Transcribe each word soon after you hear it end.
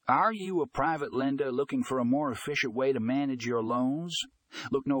Are you a private lender looking for a more efficient way to manage your loans?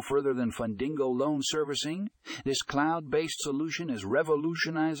 Look no further than Fundingo Loan Servicing. This cloud-based solution is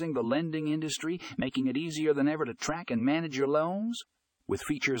revolutionizing the lending industry, making it easier than ever to track and manage your loans. With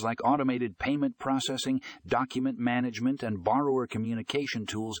features like automated payment processing, document management, and borrower communication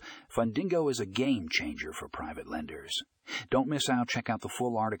tools, Fundingo is a game changer for private lenders. Don't miss out. Check out the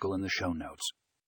full article in the show notes.